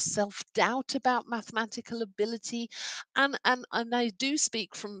mathematics or self-doubt about mathematical ability, and I do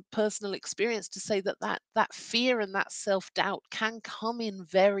speak from personal experience to say that fear and that self-doubt can come in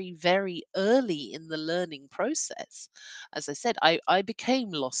very, very early in the learning process. As I said, I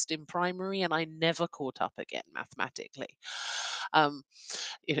became lost in primary and I never caught up again mathematically. um,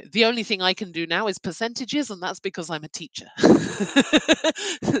 the only thing I can do now is percentages, and that's because I'm a teacher.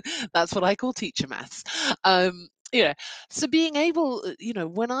 That's what I call teacher maths. So being able,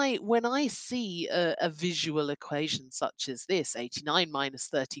 when I see a visual equation such as this, 89 minus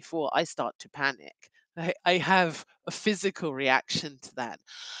 34, I start to panic. I have a physical reaction to that.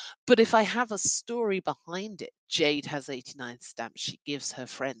 But if I have a story behind it, Jade has 89 stamps, she gives her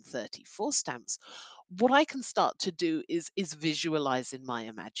friend 34 stamps. What I can start to do is visualize in my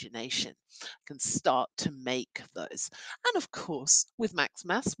imagination. I can start to make those. And of course, with Max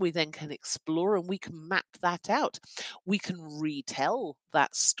Maths, we then can explore and we can map that out. We can retell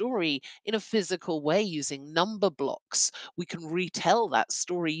that story in a physical way using number blocks. We can retell that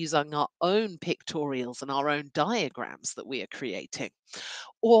story using our own pictorials and our own diagrams that we are creating.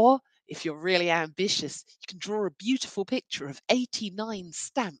 Or if you're really ambitious, you can draw a beautiful picture of 89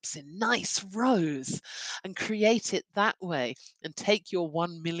 stamps in nice rows and create it that way and take your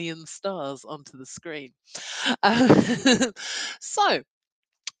 1 million stars onto the screen. So,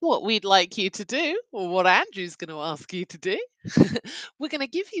 what we'd like you to do, or what Andrew's going to ask you to do, we're going to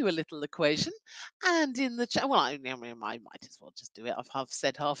give you a little equation, and in the chat, well, I might as well just do it. I've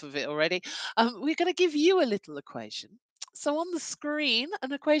said half of it already. We're going to give you a little equation. So on the screen,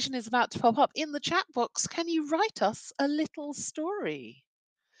 an equation is about to pop up. In the chat box, can you write us a little story?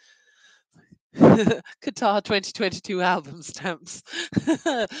 Qatar 2022 album stamps.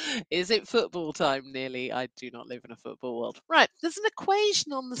 Is it football time nearly? I do not live in a football world. Right, there's an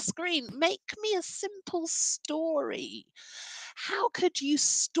equation on the screen. Make me a simple story. How could you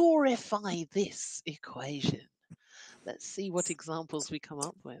storify this equation? Let's see what examples we come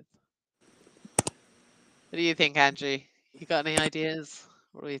up with. What do you think, Andrew? You got any ideas?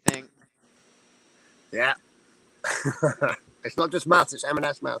 What do you think? Yeah. It's not just maths, it's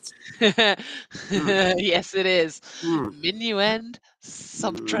M&S maths. Yes, it is. Mm. Minuend,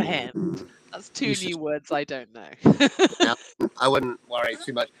 subtrahend. That's two new words I don't know. Yeah, I wouldn't worry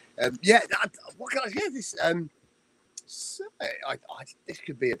too much. What can I say? This so this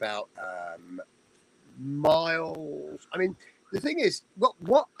could be about miles. I mean, the thing is,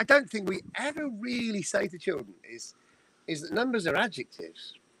 what I don't think we ever really say to children is that numbers are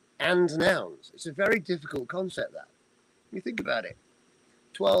adjectives and nouns. It's a very difficult concept. That you think about it,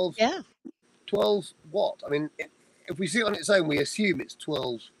 12. Yeah. 12 what? I mean, if we see it on its own, we assume it's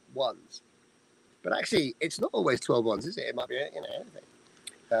 12 ones. But actually, it's not always 12 ones, is it? It might be,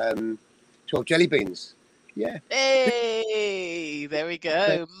 anything. 12 jelly beans. Yeah. Hey, there we go. No,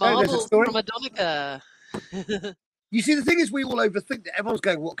 there's a Marbles story. from Adonica. You see, the thing is, we all overthink that. Everyone's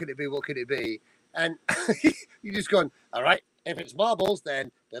going, what could it be? What could it be? And you just going, all right, if it's marbles, then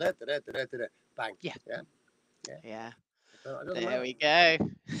bang. Yeah. Yeah. Yeah. I don't There know. we go.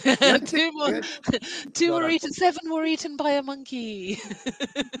 Two more. Two were eaten. 7 were eaten by a monkey.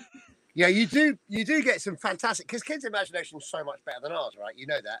 Yeah, you do get some fantastic, because kids' imagination is so much better than ours, right? You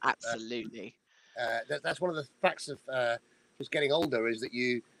know that. Absolutely. That's one of the facts of just getting older, is that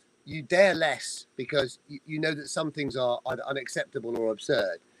you dare less, because you know that some things are either unacceptable or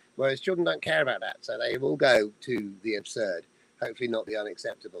absurd, whereas children don't care about that, so they will go to the absurd, hopefully not the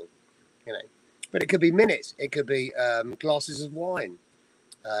unacceptable, you know. But it could be minutes, it could be glasses of wine.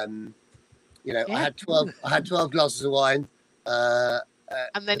 You know, Yeah. I had 12 glasses of wine.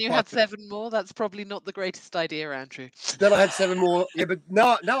 And then you had 7 more. That's probably not the greatest idea, Andrew. Then I had 7 more. Yeah, but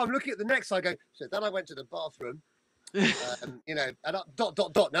now I'm looking at the next. I go. So then I went to the bathroom. You know, and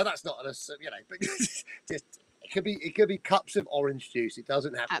dot. Now that's not you know, but just it could be cups of orange juice. It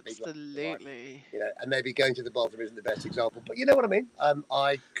doesn't have to be. Absolutely. You know, and maybe going to the bathroom isn't the best example, but you know what I mean.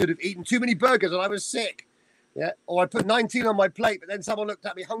 I could have eaten too many burgers and I was sick. Yeah, or I put 19 on my plate, but then someone looked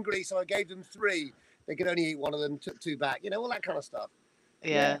at me hungry, so I gave them 3. They could only eat one of them, took 2 back. You know, all that kind of stuff.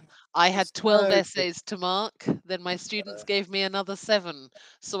 Yeah. I had It's 12 so essays to mark. Then my students gave me another 7.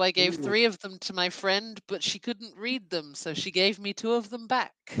 So I gave 3 of them to my friend, but she couldn't read them, so she gave me 2 of them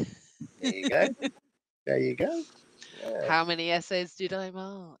back. There you go. There you go. Yeah. How many essays did I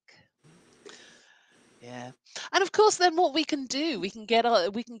mark? Yeah. And of course, then what we can do, we can get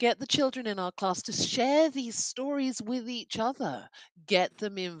the children in our class to share these stories with each other, get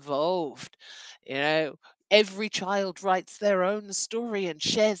them involved. You know, every child writes their own story and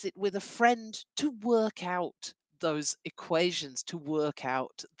shares it with a friend to work out those equations, to work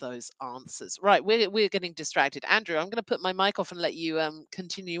out those answers. Right, we're getting distracted. Andrew, I'm going to put my mic off and let you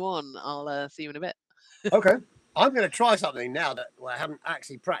continue on. I'll see you in a bit. Okay. I'm going to try something now that I haven't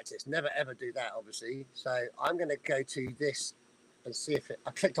actually practiced. Never ever do that, obviously. So I'm going to go to this and see if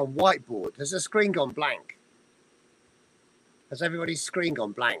I clicked on whiteboard. Has the screen gone blank? Has everybody's screen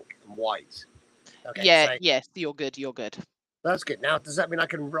gone blank and white? Okay. Yeah, So yes, you're good. You're good. that's good. Now, does that mean I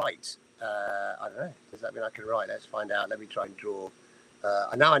can write? I don't know. Does that mean I can write? Let's find out. Let me try and draw.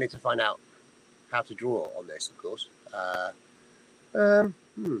 Now I need to find out how to draw on this, of course.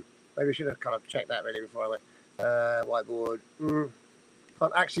 Maybe I should have kind of checked that really before I went. Whiteboard.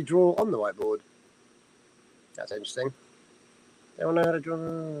 Can't actually draw on the whiteboard. That's interesting. Don't know how to draw.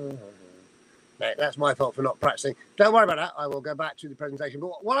 No, that's my fault for not practicing. Don't worry about that. I will go back to the presentation.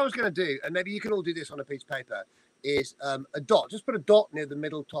 But what I was going to do, and maybe you can all do this on a piece of paper, is a dot. Just put a dot near the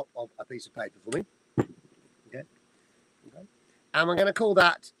middle top of a piece of paper for me. Okay. And we're going to call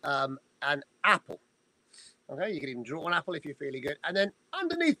that an apple. Okay. You can even draw an apple if you're feeling good. And then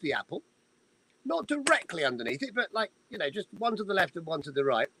underneath the apple, not directly underneath it, but like, you know, just one to the left and one to the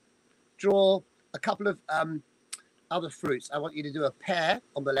right, draw a couple of other fruits. I want you to do a pear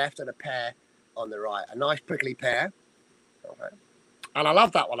on the left and a pear on the right, a nice prickly pear. Okay. And I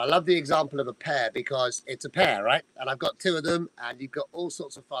love that one. I love the example of a pear because it's a pear, right? And I've got 2 of them and you've got all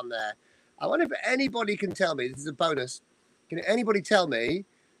sorts of fun there. I wonder if anybody can tell me, this is a bonus, can anybody tell me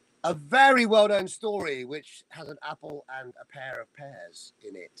a very well-known story which has an apple and a pair of pears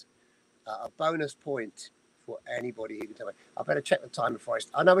in it? A bonus point for anybody who can tell me. I better check the time before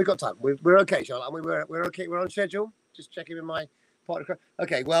I know we've got time. We're okay, Charlotte. We're okay. We're on schedule. Just checking with my partner.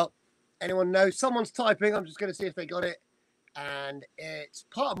 Okay. Well, anyone know? Someone's typing. I'm just going to see if they got it. And it's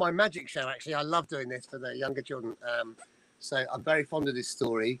part of my magic show. Actually, I love doing this for the younger children. So I'm very fond of this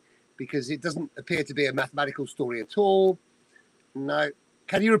story because it doesn't appear to be a mathematical story at all. No.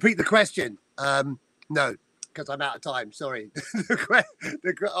 Can you repeat the question? No. Because I'm out of time. Sorry. All right,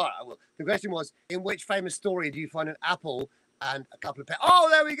 well, the question was, in which famous story do you find an apple and a couple of pears? Oh,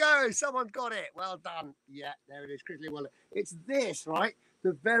 there we go. Someone got it. Well done. Yeah, there it is. Critically well. It's this, right?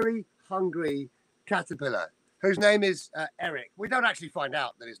 The very hungry caterpillar, whose name is Eric. We don't actually find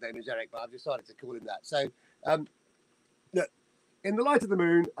out that his name is Eric, but I've decided to call him that. So, look, in the light of the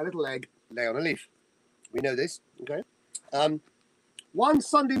moon, a little egg lay on a leaf. We know this, okay? One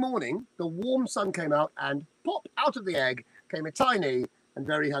Sunday morning, the warm sun came out and pop out of the egg came a tiny and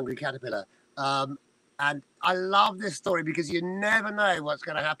very hungry caterpillar. And I love this story because you never know what's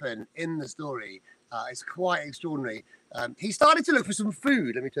going to happen in the story. It's quite extraordinary. He started to look for some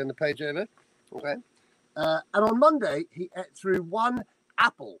food. Let me turn the page over. Okay. And on Monday, he ate through 1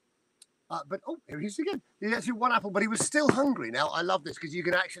 apple. But here he is again. He ate through 1 apple, but he was still hungry. Now, I love this because you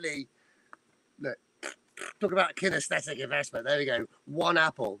can actually look. Talk about kinesthetic investment. There we go. 1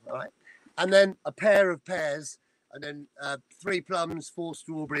 apple, all right? And then a pair of pears, and then 3 plums, 4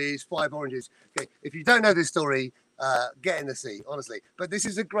 strawberries, 5 oranges. Okay, if you don't know this story, get in the sea, honestly. But this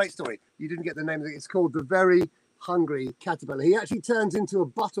is a great story. You didn't get the name of it. It's called The Very Hungry Caterpillar. He actually turns into a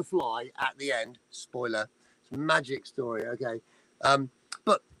butterfly at the end. Spoiler. It's a magic story, okay?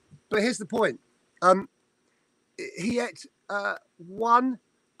 But here's the point. He ate 1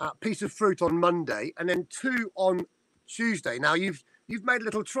 piece of fruit on Monday, and then 2 on Tuesday. Now you've made a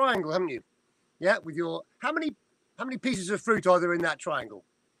little triangle, haven't you? Yeah, with your how many pieces of fruit are there in that triangle?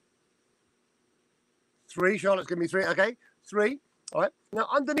 3. Charlotte's giving me 3. Okay, 3. All right. Now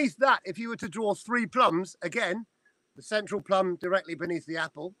underneath that, if you were to draw 3 plums, again, the central plum directly beneath the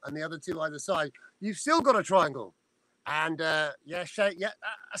apple, and the other 2 either side, you've still got a triangle. And a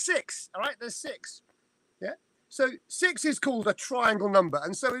 6. All right, there's 6. Yeah. So 6 is called a triangle number,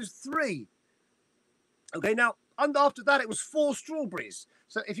 and so is 3. Okay, now, and after that, it was 4 strawberries.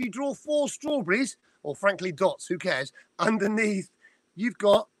 So if you draw 4 strawberries, or frankly dots, who cares, underneath, you've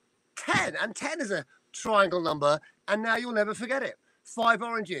got 10. And 10 is a triangle number, and now you'll never forget it. 5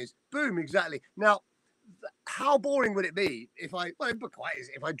 oranges. Boom, exactly. Now, how boring would it be if I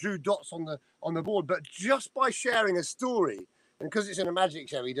drew dots on the board, but just by sharing a story, and because it's in a magic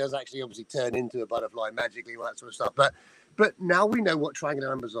show, he does actually obviously turn into a butterfly magically, all that sort of stuff. But now we know what triangular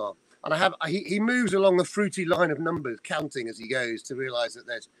numbers are. And he moves along a fruity line of numbers, counting as he goes to realise that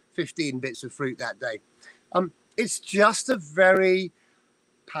there's 15 bits of fruit that day. It's just a very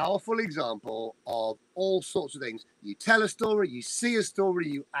powerful example of all sorts of things. You tell a story, you see a story,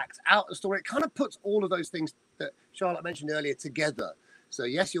 you act out a story. It kind of puts all of those things that Charlotte mentioned earlier together. So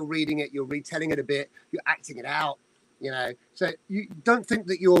yes, you're reading it, you're retelling it a bit, you're acting it out. So you don't think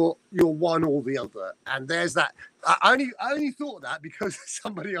that you're one or the other. And there's that. I only thought that because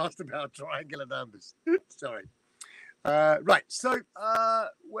somebody asked about triangular numbers. Sorry. Right. So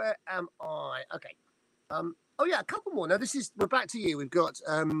where am I? Okay. Oh yeah, a couple more. Now we're back to you. We've got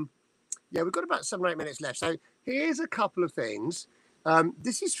about 7 or 8 minutes left. So here's a couple of things.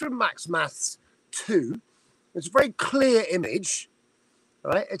 This is from Max Maths 2. It's a very clear image.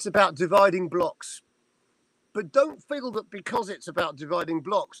 Right. It's about dividing blocks. But don't feel that because it's about dividing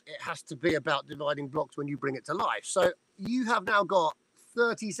blocks, it has to be about dividing blocks when you bring it to life. So you have now got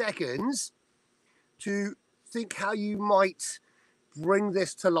 30 seconds to think how you might bring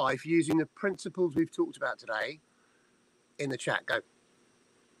this to life using the principles we've talked about today in the chat. Go.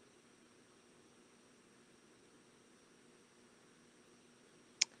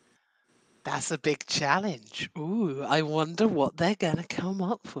 That's a big challenge. Ooh, I wonder what they're gonna come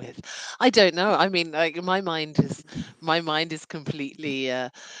up with. I don't know. I mean, like my mind is completely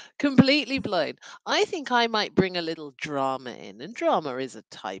blown. I think I might bring a little drama in, and drama is a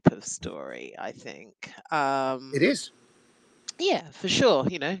type of story, I think. It is. Yeah, for sure.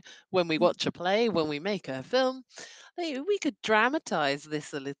 When we watch a play, when we make a film, we could dramatize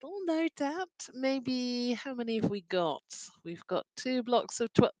this a little, no doubt. Maybe how many have we got? We've got 2 blocks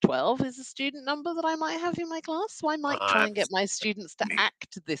of 12 is a student number that I might have in my class. So I might try and get my students to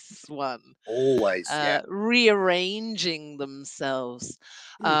act this one. Always, yeah. Rearranging themselves.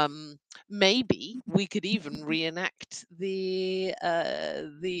 Maybe we could even reenact the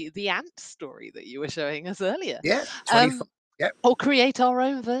ant story that you were showing us earlier. Yeah, 25. Yep. Or create our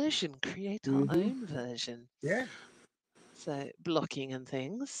own version. Our own version. Yeah. So blocking and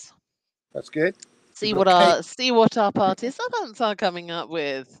things. That's good. See what our participants are coming up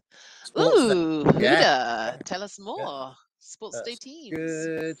with. Sports Ooh, yeah. Huda, tell us more. Yeah. Sports Day teams.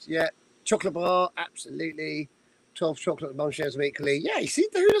 Good. Yeah. Chocolate bar, absolutely. 12 chocolate mum shares them equally. Yeah, you see,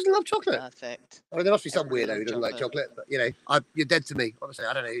 who doesn't love chocolate? Perfect. I mean, there must be some weirdo who doesn't like chocolate, but you're dead to me. Honestly,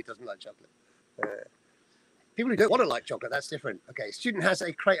 I don't know who doesn't like chocolate. People who don't want to like chocolate, that's different. Okay, student has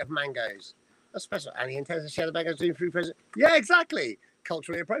a crate of mangoes. That's special. And he intends to share the mangoes doing food present. Yeah, exactly.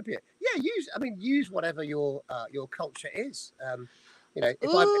 Culturally appropriate. Yeah, use whatever your culture is. If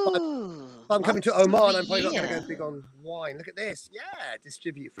I'm coming to Oman, I'm probably not going to go big on wine. Look at this. Yeah,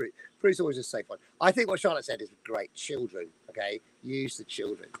 distribute fruit. Fruit's always a safe one. I think what Charlotte said is great. Children, okay? Use the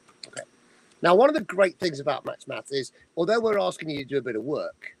children. Okay. Now, one of the great things about Maths is, although we're asking you to do a bit of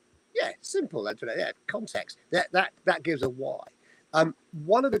work, yeah, simple. Yeah, context. That gives a why.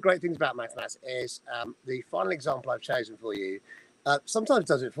 One of the great things about Maths is the final example I've chosen for you. Sometimes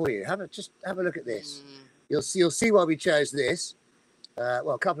does it for you. Have a look at this. You'll see why we chose this.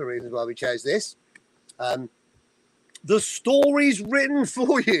 A couple of reasons why we chose this. The story's written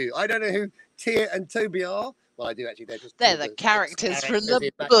for you. I don't know who Tia and Toby are. Well, I do actually. They're the characters from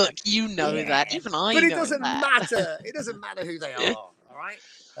the book. You know that. Even I know that. But it doesn't matter. It doesn't matter who they are. All right.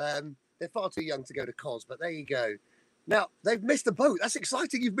 They're far too young to go to COS, but there you go. Now, they've missed a boat. That's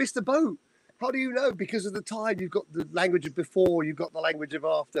exciting. You've missed a boat. How do you know? Because of the time. You've got the language of before. You've got the language of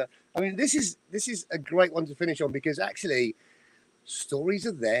after. I mean, this is a great one to finish on because actually, stories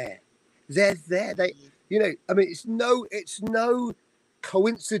are there. They're there. It's no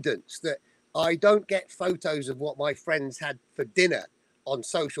coincidence that I don't get photos of what my friends had for dinner on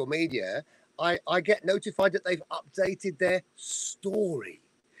social media. I get notified that they've updated their story.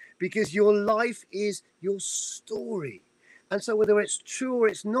 because your life is your story. And so whether it's true or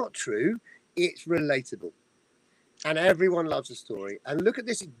it's not true, it's relatable. And everyone loves a story. And look at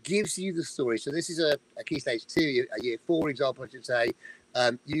this, it gives you the story. So this is a Key Stage 2, a Year 4 example, I should say.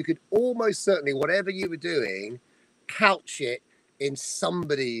 You could almost certainly, whatever you were doing, couch it in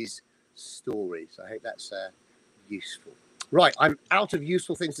somebody's story. So I hope that's useful. Right, I'm out of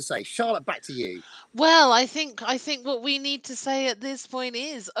useful things to say. Charlotte, back to you. Well, I think what we need to say at this point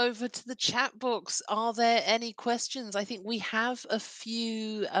is over to the chat box. Are there any questions? I think we have a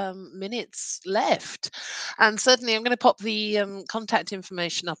few minutes left, and certainly I'm going to pop the contact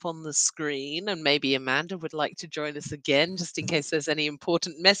information up on the screen, and maybe Amanda would like to join us again, just in case there's any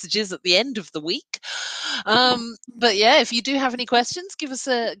important messages at the end of the week. But yeah, if you do have any questions, give us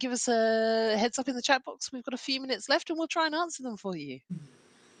a heads up in the chat box. We've got a few minutes left, and we'll try and answer them for you.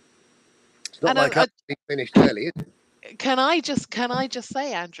 It's not like I've finished early, is it? Can I just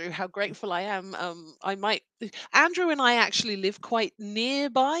say, Andrew, how grateful I am. Andrew and I actually live quite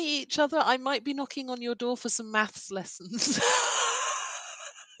nearby each other. I might be knocking on your door for some maths lessons.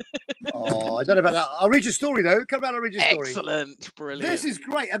 Oh, I don't know about that. I'll read your story though. Come on, I'll read your story. Excellent, brilliant. This is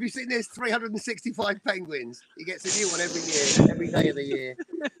great. Have you seen this? 365 penguins. He gets a new one every year, every day of the year.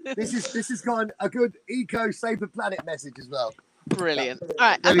 This has got a good eco save the planet message as well. Brilliant. All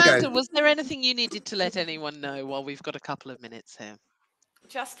right, Amanda, was there anything you needed to let anyone know while we've got a couple of minutes here?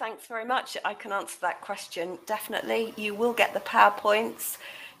 Just thanks very much. I can answer that question. Definitely. You will get the PowerPoints.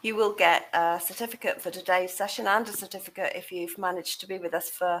 You will get a certificate for today's session and a certificate if you've managed to be with us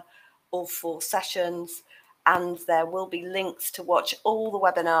for all 4 sessions. And there will be links to watch all the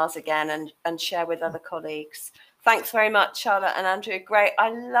webinars again and share with other colleagues. Thanks very much, Charlotte and Andrew. Great. I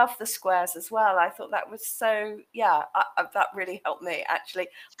love the squares as well. I thought that was so, that really helped me, actually.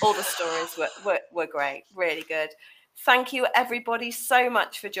 All the stories were great. Really good. Thank you, everybody, so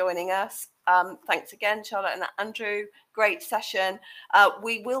much for joining us. Thanks again, Charlotte and Andrew. Great session.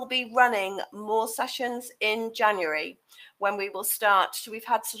 We will be running more sessions in January when we will start. So we've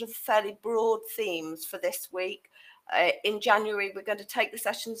had sort of fairly broad themes for this week. In January, we're going to take the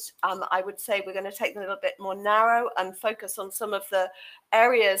sessions, I would say we're going to take them a little bit more narrow and focus on some of the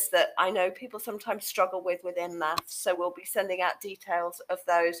areas that I know people sometimes struggle with within maths. So we'll be sending out details of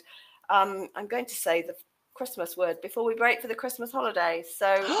those. I'm going to say the Christmas word before we break for the Christmas holidays.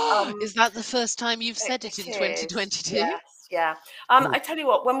 So is that the first time you've said it in 2022? Yes, yeah. I tell you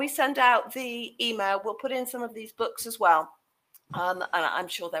what, when we send out the email, we'll put in some of these books as well. And I'm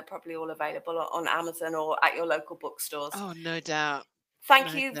sure they're probably all available on Amazon or at your local bookstores. Oh, no doubt.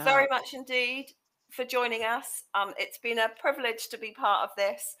 Thank you very much indeed for joining us. It's been a privilege to be part of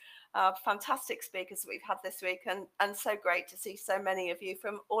this. Fantastic speakers that we've had this week, and so great to see so many of you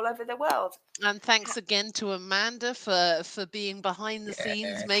from all over the world. And thanks again to Amanda for being behind the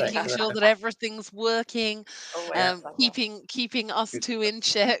scenes, making sure that everything's working, keeping us 2 in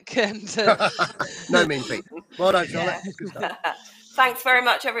check. And no mean feat. Well done, Charlotte. Thanks very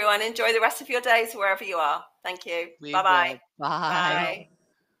much, everyone. Enjoy the rest of your days wherever you are. Thank you. Bye-bye. Bye.